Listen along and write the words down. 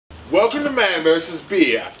Welcome to Man vs.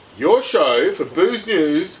 Beer, your show for booze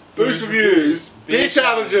news, booze reviews, beer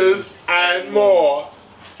challenges, and more.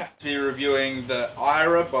 We're reviewing the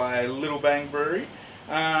IRA by Little Bang Brewery.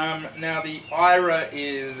 Now the IRA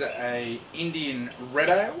is a Indian red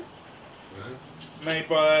ale made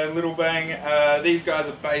by Little Bang. These guys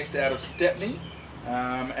are based out of Stepney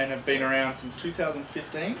and have been around since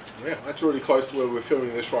 2015. Yeah, that's really close to where we're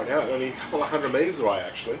filming this right now. Only a couple of 100 metres away,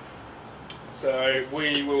 actually. So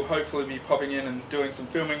we will hopefully be popping in and doing some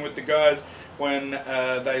filming with the guys when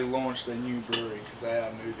they launch their new brewery, because they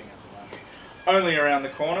are moving at the moment. Only around the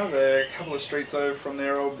corner. They're a couple of streets over from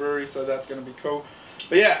their old brewery, so that's going to be cool.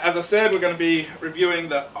 But yeah, as I said, we're going to be reviewing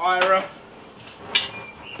the IRA.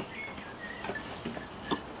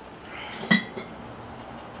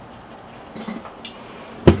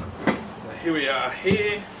 So here we are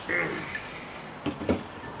here.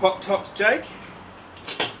 Pop tops, Jake.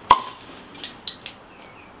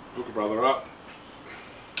 Hook a brother up.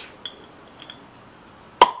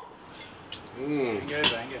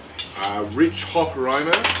 Rich hop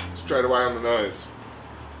aroma, straight away on the nose.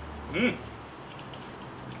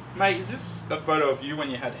 Mate, is this a photo of you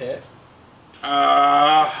when you had hair?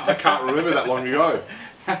 I can't remember that long ago.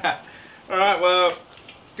 Alright, well,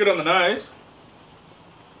 it's good on the nose.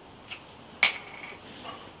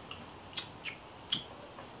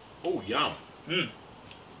 Oh, yum.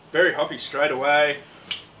 Very hoppy straight away.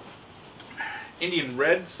 Indian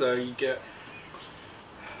red, so you get,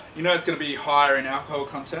 you know, it's going to be higher in alcohol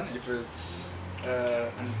content if it's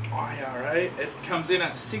an IRA. It comes in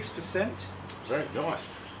at 6%. Very nice.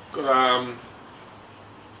 Got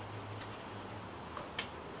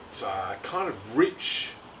it's kind of rich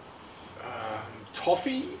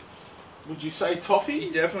toffee. Would you say toffee?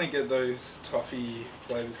 You definitely get those toffee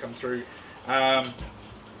flavours come through. You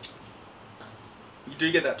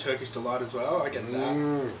do get that Turkish delight as well. I get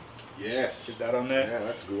that. Yes. Get that on there. Yeah,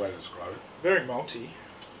 that's a good way to describe it. Very malty.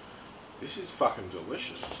 This is fucking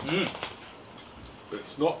delicious. But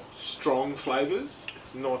it's not strong flavours.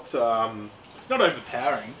 It's not. It's not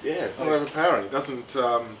overpowering. Yeah, it's not overpowering. It doesn't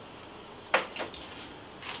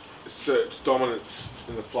assert its dominance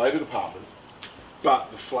in the flavour department. But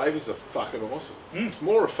the flavours are fucking awesome. It's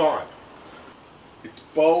more refined. It's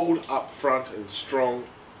bold up front and strong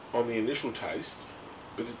on the initial taste,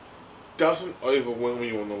 but it doesn't overwhelm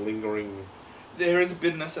you on the lingering. There is a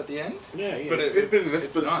bitterness at the end. Yeah, yeah. But it's bitterness,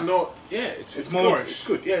 but nice. it's not. Yeah, it's moreish. It's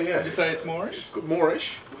good. Yeah, yeah. Would you say it's moreish? It's good,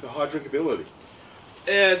 moreish with a high drinkability.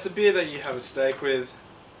 Yeah, it's a beer that you have a steak with.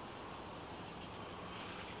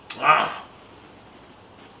 Ah.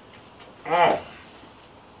 Oh.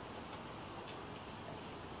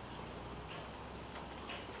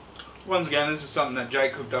 Once again, this is something that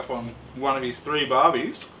Jake cooked up on one of his 3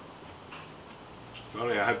 barbies.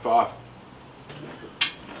 Only I had 5.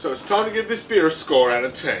 So it's time to give this beer a score out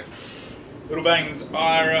of 10. Little Bang's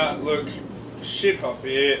IRA, look, shit hot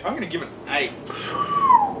beer. I'm going to give it an 8.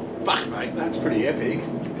 Fuck mate, that's pretty epic.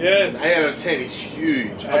 Yeah, an 8 out of 10 is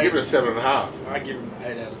huge. I'll give it a 7.5. I give it an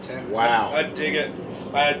 8 out of 10. Wow. I dig it.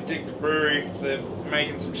 I dig the brewery. They're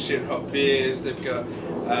making some shit hot beers. They've got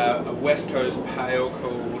a West Coast pale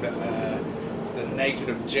called the Naked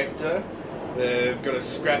Objector. They've got a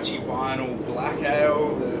scratchy vinyl black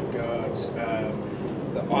ale. They've got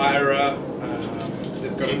the IRA.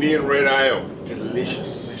 They've got Indian red ale.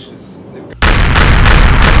 Delicious.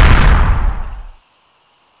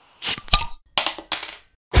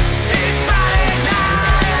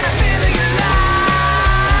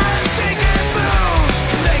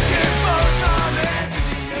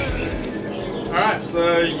 Alright,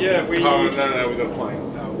 so yeah, we... Oh, no, we've got a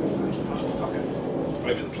plane. No, we've got a plane. Oh, fuck it.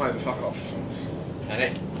 Wait for the plane to fuck off.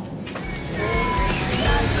 Hey.